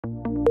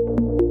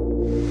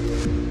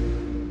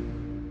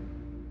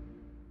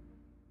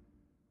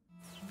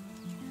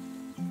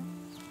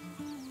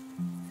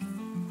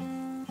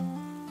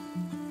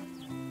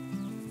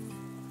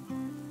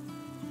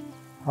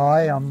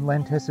Hi, I'm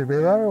Len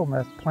Tesoriero. I'm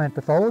a plant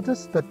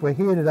pathologist, but we're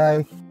here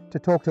today to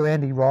talk to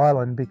Andy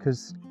Ryland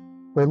because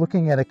we're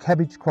looking at a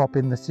cabbage crop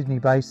in the Sydney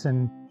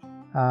Basin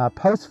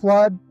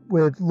post-flood.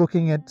 We're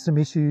looking at some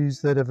issues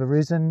that have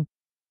arisen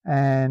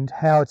and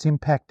how it's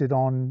impacted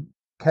on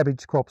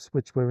cabbage crops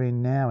which we're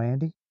in now,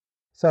 Andy.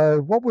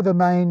 So what were the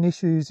main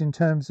issues in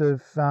terms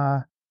of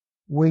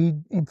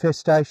weed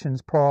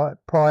infestations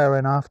prior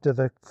and after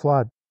the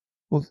flood?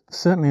 Well,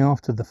 certainly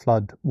after the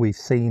flood, we've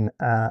seen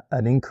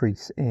an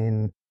increase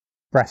in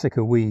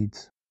brassica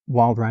weeds,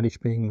 wild radish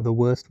being the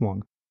worst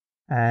one.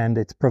 And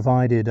it's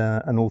provided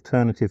an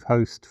alternative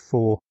host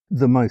for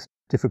the most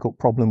difficult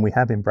problem we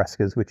have in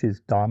brassicas, which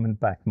is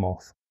diamondback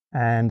moth.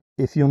 And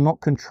if you're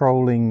not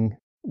controlling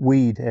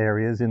weed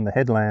areas in the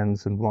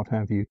headlands and what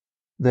have you,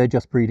 they're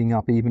just breeding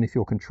up, even if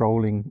you're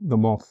controlling the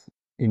moth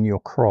in your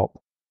crop.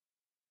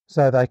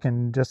 So they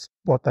can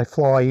they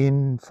fly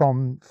in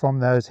from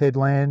those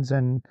headlands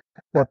and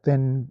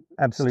then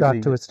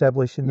start to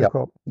establish in the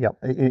crop. Yep.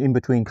 In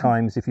between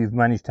times, if you've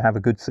managed to have a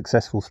good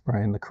successful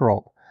spray in the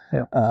crop,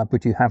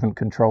 but you haven't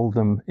controlled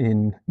them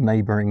in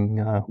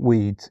neighbouring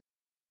weeds,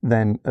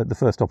 then at the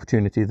first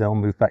opportunity they'll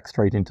move back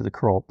straight into the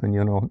crop, and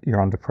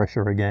you're under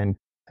pressure again.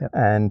 Yep.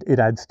 And it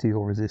adds to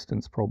your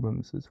resistance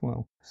problems as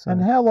well. So,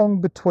 and how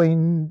long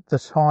between the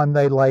time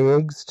they lay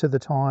eggs to the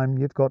time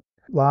you've got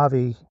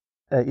larvae?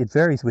 It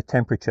varies with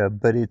temperature,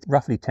 but it's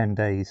roughly 10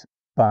 days.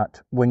 But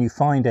when you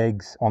find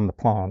eggs on the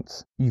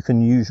plants, you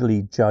can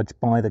usually judge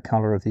by the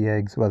colour of the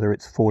eggs whether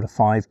it's 4 to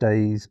 5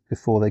 days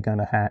before they're going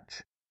to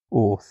hatch,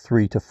 or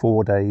 3 to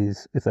 4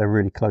 days if they're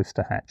really close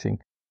to hatching.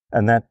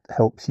 And that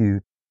helps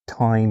you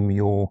time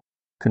your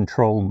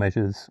control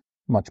measures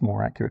much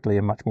more accurately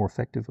and much more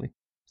effectively.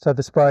 So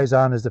the sprays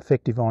aren't as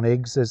effective on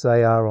eggs as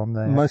they are on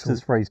the... Most of the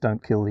sprays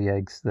don't kill the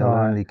eggs. They'll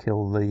only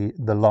kill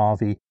the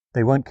larvae.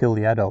 They won't kill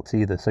the adults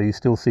either, so you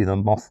still see the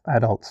moth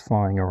adults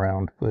flying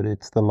around, but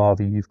it's the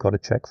larvae you've got to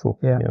check for.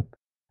 Yeah.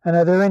 And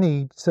are there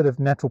any sort of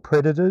natural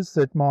predators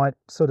that might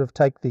sort of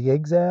take the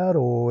eggs out,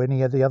 or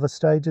any of the other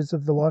stages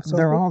of the life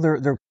cycle?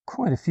 There are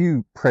quite a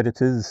few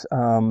predators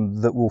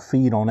that will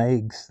feed on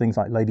eggs, things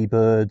like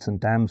ladybirds and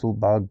damsel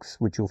bugs,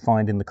 which you'll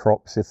find in the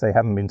crops if they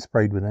haven't been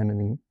sprayed with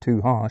anything too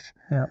harsh.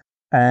 Yeah.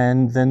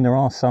 And then there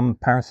are some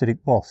parasitic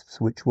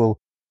wasps which will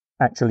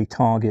actually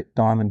target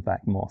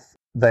diamondback moth.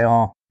 They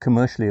are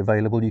commercially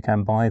available. You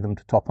can buy them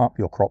to top up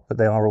your crop, but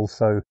they are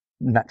also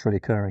naturally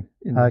occurring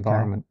in the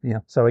environment. Yeah.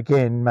 So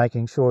again,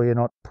 making sure you're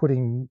not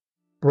putting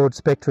broad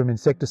spectrum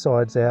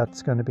insecticides out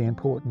is going to be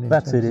important.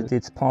 That's it.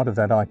 It's part of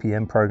that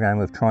IPM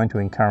program of trying to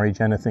encourage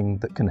anything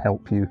that can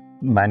help you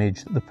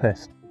manage the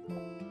pest.